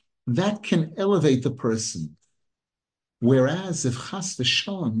 still that can elevate the person. Whereas if chas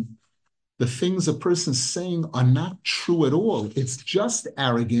v'shalom, the things a person's saying are not true at all, it's just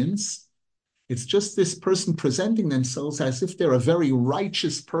arrogance, it's just this person presenting themselves as if they're a very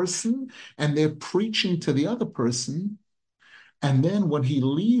righteous person and they're preaching to the other person. And then when he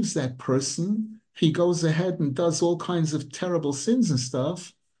leaves that person, he goes ahead and does all kinds of terrible sins and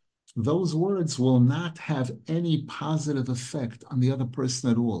stuff. Those words will not have any positive effect on the other person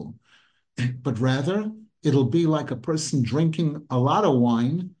at all. But rather, it'll be like a person drinking a lot of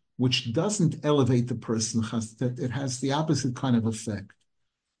wine, which doesn't elevate the person. It has the opposite kind of effect.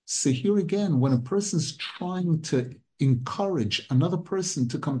 So here again, when a person's trying to encourage another person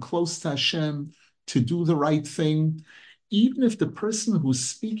to come close to Hashem, to do the right thing, even if the person who's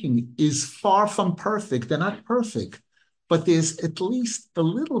speaking is far from perfect, they're not perfect, but there's at least a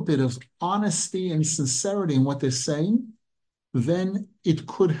little bit of honesty and sincerity in what they're saying, then it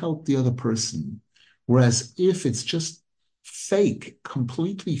could help the other person. Whereas if it's just fake,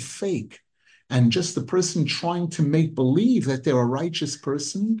 completely fake, and just the person trying to make believe that they're a righteous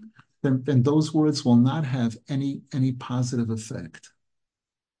person, then those words will not have any positive effect.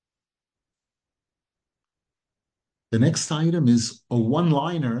 The next item is a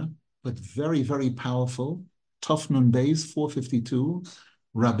one-liner, but very, very powerful. Tov Nun Beis 452.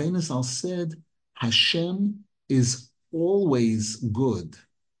 Rabbeinu Zal said, Hashem is always good.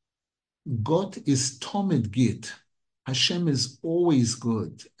 Got is Tomid Git. Hashem is always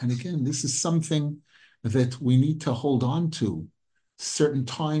good. And again, this is something that we need to hold on to. Certain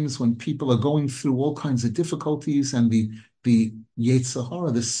times when people are going through all kinds of difficulties and the Yetzer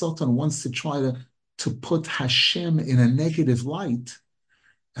Hara, the Sultan wants to try to put Hashem in a negative light.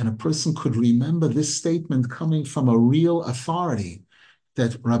 And a person could remember this statement coming from a real authority,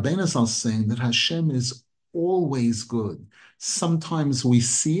 that Rabbeinu Zal is saying that Hashem is always good. Sometimes we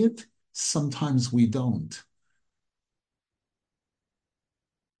see it, sometimes we don't.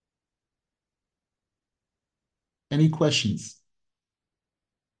 Any questions?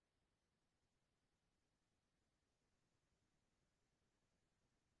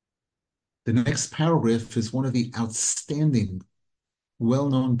 The next paragraph is one of the outstanding,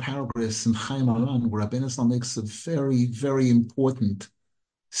 well-known paragraphs in Chayey Moharan, where Rabbeinu Zal makes a very, very important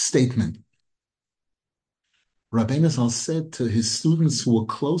statement. Rabbeinu Zal said to his students who were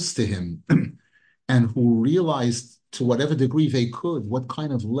close to him and who realized to whatever degree they could what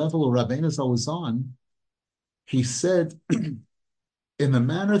kind of level Rabbeinu Zal was on, he said, in the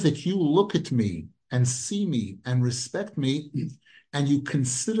manner that you look at me and see me and respect me, and you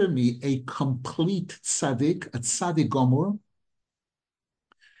consider me a complete tzaddik, a tzaddik gomor,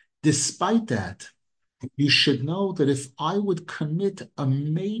 despite that, you should know that if I would commit a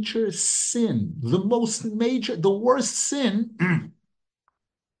major sin, the most major, the worst sin,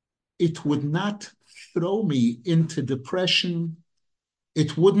 it would not throw me into depression.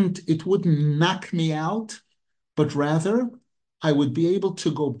 it wouldn't knock me out, but rather I would be able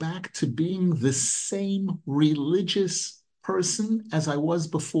to go back to being the same religious person as I was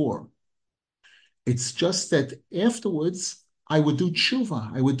before. It's just that afterwards I would do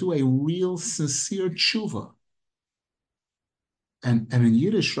tshuva. I would do a real, sincere tshuva. And in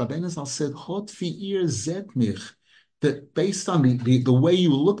Yiddish, Rabbeinu Zal said, Hot v'ir zet mich, that based on the way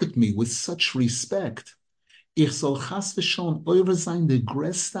you look at me with such respect, ich soll chas v'shalom oiver sein de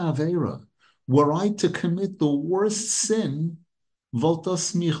gresta avera, were I to commit the worst sin,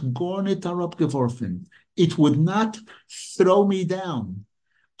 voltas mich gar nicht herabgeworfen. It would not throw me down.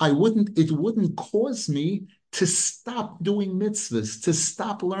 It wouldn't cause me to stop doing mitzvahs, to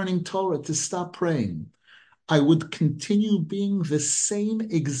stop learning Torah, to stop praying. I would continue being the same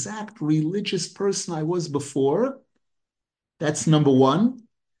exact religious person I was before. That's number one.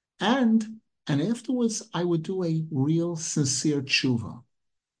 And afterwards, I would do a real, sincere tshuva.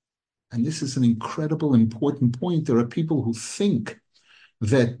 And this is an incredible, important point. There are people who think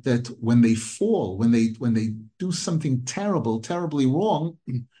that when they fall, when they do something terrible, terribly wrong,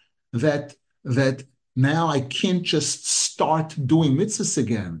 that that now I can't just start doing mitzvahs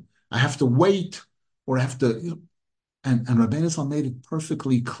again. I have to wait, or I have to. And Rabbeinu Zal made it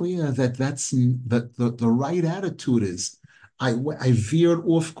perfectly clear that the right attitude is I veered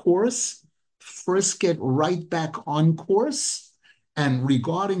off course, first get right back on course, and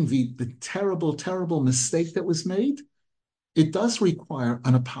regarding the terrible, terrible mistake that was made, it does require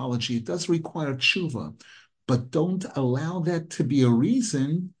an apology, it does require tshuva, but don't allow that to be a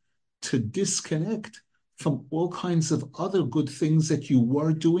reason to disconnect from all kinds of other good things that you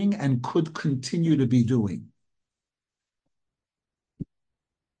were doing and could continue to be doing.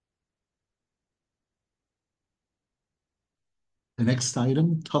 The next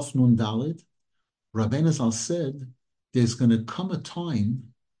item, Taf Nun Dalet, Rabbeinu Zal said, there's going to come a time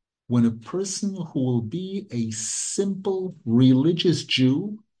when a person who will be a simple religious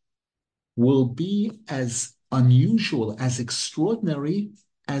Jew will be as unusual, as extraordinary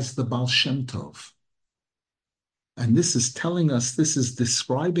as the Baal Shem Tov. And this is telling us, this is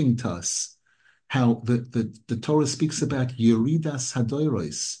describing to us how the Torah speaks about Yeridas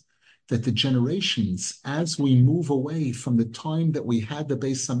Hadoros, that the generations, as we move away from the time that we had the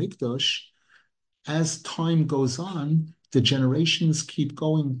Beis Hamikdash, as time goes on, the generations keep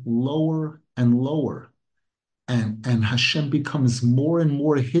going lower and lower. And Hashem becomes more and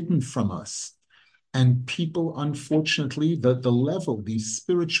more hidden from us. And people, unfortunately, the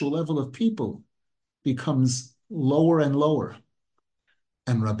spiritual level of people becomes lower and lower.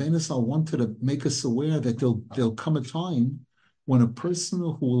 And Rabbeinu Zal wanted to make us aware that there'll come a time when a person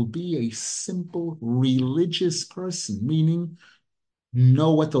who will be a simple religious person, meaning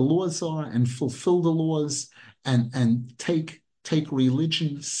know what the laws are and fulfill the laws and take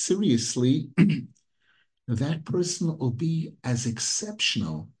religion seriously, that person will be as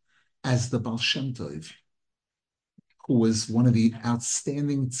exceptional as the Baal Shem Tov, who was one of the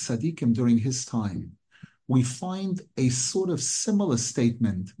outstanding tzaddikim during his time. We find a sort of similar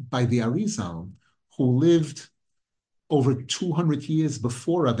statement by the Arizal, who lived over 200 years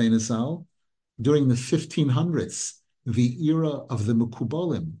before Rabbeinu Zal, during the 1500s, the era of the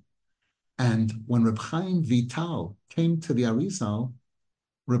Mekubalim. And when Reb Chaim Vital came to the Arizal,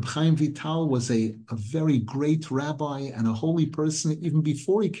 Reb Chaim Vital was a very great rabbi and a holy person even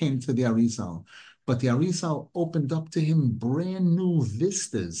before he came to the Arizal. But the Arizal opened up to him brand new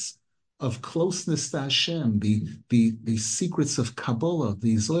vistas of closeness to Hashem, the secrets of Kabbalah,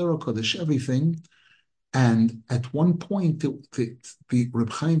 the Zohar Kodesh, everything. And at one point, the Reb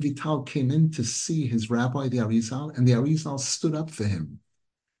Chaim Vital came in to see his rabbi, the Arizal, and the Arizal stood up for him.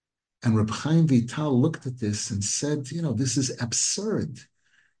 And Reb Chaim Vital looked at this and said, this is absurd.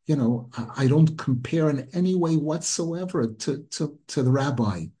 I don't compare in any way whatsoever to the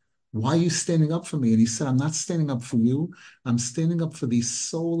rabbi. Why are you standing up for me? And he said, I'm not standing up for you. I'm standing up for the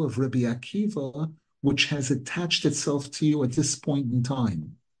soul of Rabbi Akiva, which has attached itself to you at this point in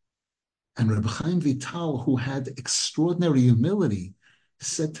time. And Rabbi Chaim Vital, who had extraordinary humility,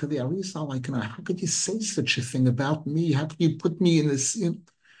 said to the Arizal, how could you say such a thing about me? How could you put me in this?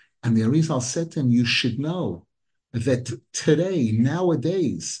 And the Arizal said to him, you should know that today,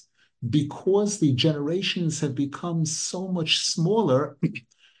 nowadays, because the generations have become so much smaller,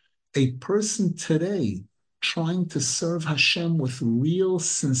 a person today trying to serve Hashem with real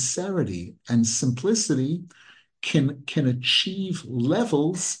sincerity and simplicity can achieve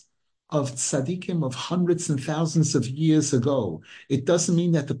levels of tzaddikim of hundreds and thousands of years ago. It doesn't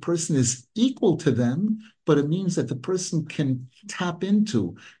mean that the person is equal to them, but it means that the person can tap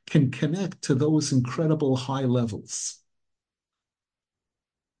into, can connect to those incredible high levels.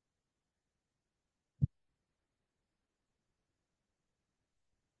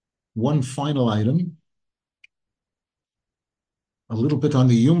 One final item, a little bit on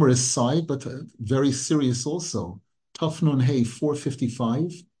the humorous side, but very serious also. Tafnun Hey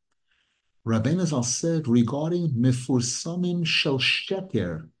 455. Rabbeinu Zal said regarding mefursamim shel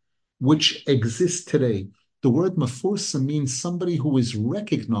sheker, which exists today. The word mefursam means somebody who is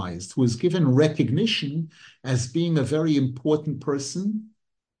recognized, who is given recognition as being a very important person.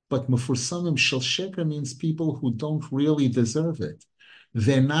 But mefursamim shel sheker means people who don't really deserve it.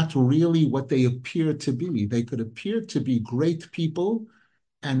 They're not really what they appear to be. They could appear to be great people,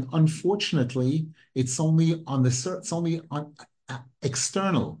 and unfortunately, it's only on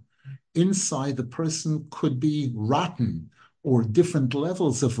external. Inside, the person could be rotten or different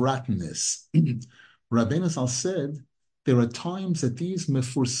levels of rottenness. Rabbeinu Zal said there are times that these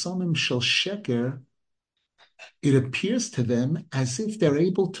mefursamim shel sheker, it appears to them as if they're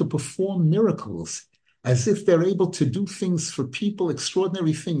able to perform miracles, as if they're able to do things for people,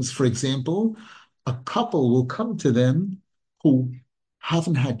 extraordinary things. For example, a couple will come to them who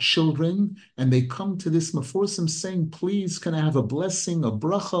haven't had children, and they come to this Meforsim saying, please, can I have a blessing, a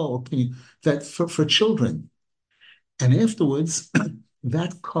bracha, or can you, that for children? And afterwards,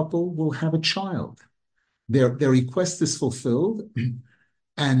 that couple will have a child. Their request is fulfilled,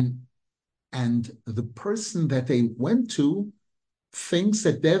 and the person that they went to thinks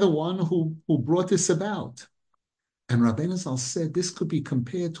that they're the one who brought this about. And Rabbeinu Zal said this could be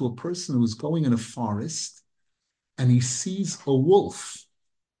compared to a person who's going in a forest and he sees a wolf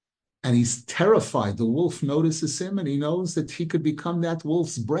and he's terrified. The wolf notices him and he knows that he could become that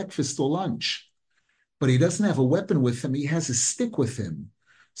wolf's breakfast or lunch. But he doesn't have a weapon with him. He has a stick with him.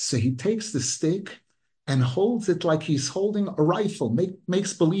 So he takes the stick and holds it like he's holding a rifle,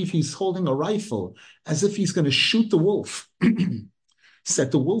 makes believe he's holding a rifle as if he's going to shoot the wolf. So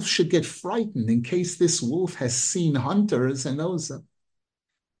that the wolf should get frightened in case this wolf has seen hunters and knows them.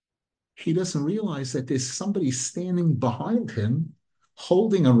 He doesn't realize that there's somebody standing behind him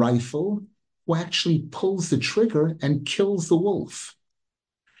holding a rifle who actually pulls the trigger and kills the wolf.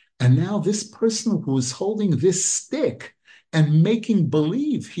 And now this person who is holding this stick and making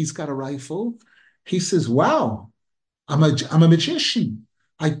believe he's got a rifle, he says, wow, I'm a magician.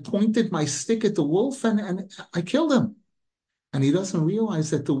 I pointed my stick at the wolf and I killed him. And he doesn't realize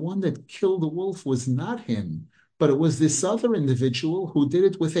that the one that killed the wolf was not him, but it was this other individual who did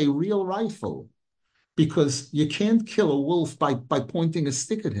it with a real rifle. Because you can't kill a wolf by pointing a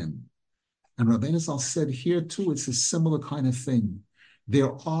stick at him. And Rabbeinu Zal said here too, it's a similar kind of thing.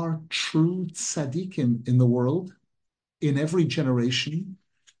 There are true tzaddikim in the world, in every generation,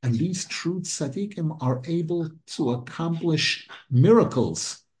 and these true tzaddikim are able to accomplish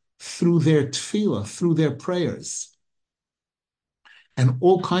miracles through their tefillah, through their prayers, and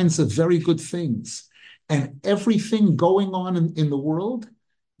all kinds of very good things. And everything going on in the world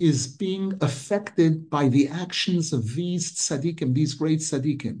is being affected by the actions of these tzaddikim, these great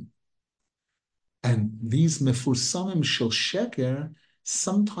tzaddikim. And these mefursamim shel sheker,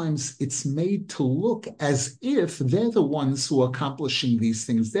 sometimes it's made to look as if they're the ones who are accomplishing these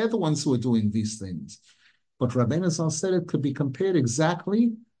things. They're the ones who are doing these things. But Rabbeinu Zal said it could be compared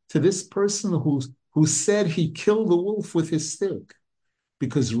exactly to this person who said he killed the wolf with his stick.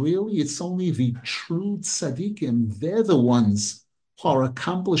 Because really, it's only the true tzaddikim, they're the ones who are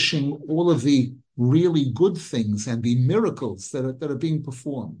accomplishing all of the really good things and the miracles that are being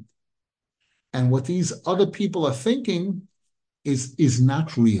performed. And what these other people are thinking is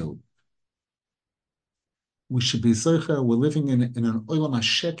not real. We should be zeicher, we're living in an olam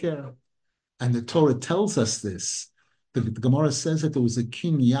hasheker, and the Torah tells us this. The Gemara says that there was a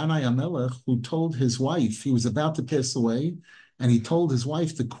king, Yanai HaMelech, who told his wife, he was about to pass away, and he told his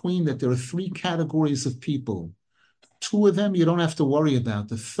wife, the queen, that there are three categories of people. Two of them you don't have to worry about.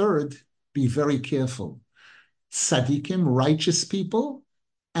 The third, be very careful. Tzaddikim, righteous people,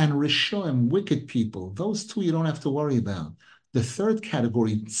 and Rishoim, wicked people. Those two you don't have to worry about. The third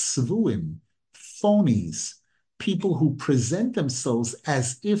category, tzvuim, phonies, people who present themselves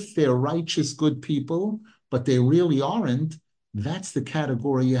as if they're righteous, good people, but they really aren't. That's the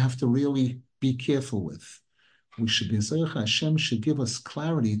category you have to really be careful with. We should be zeicha, Hashem should give us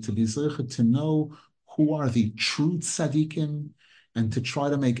clarity to be zeicha, to know who are the true tzaddikim, and to try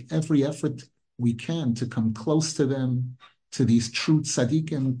to make every effort we can to come close to them, to these true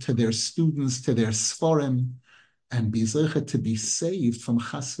tzaddikim, to their students, to their sforim, and be zeicha to be saved from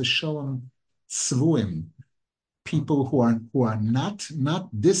chas v'sholom tzvuim, people who are not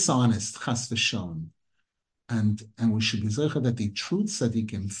dishonest, chas v'sholom. And we should be zeicha that the true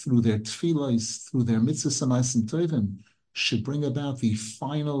tzaddikim, through their tefillos, through their mitzvahs and tovim, should bring about the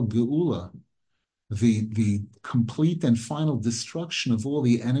final geula, the complete and final destruction of all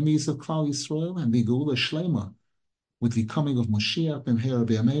the enemies of Klal Yisrael and the Geula Shlema with the coming of Moshiach ben Hera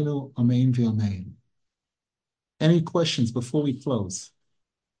b'yameinu, Amen v'Amen. Any questions before we close?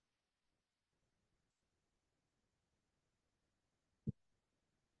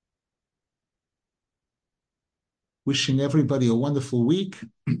 Wishing everybody a wonderful week.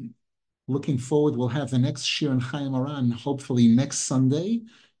 Looking forward, we'll have the next Shir in Chayey Moharan, hopefully next Sunday,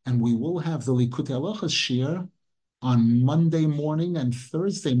 and we will have the Likutei Halachos Shir on Monday morning and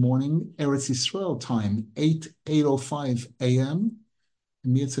Thursday morning, Eretz Yisrael time, 8:05 a.m.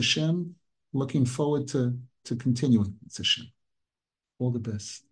 And Mitzvah Hashem, looking forward to continuing. Mitzvah Hashem. All the best.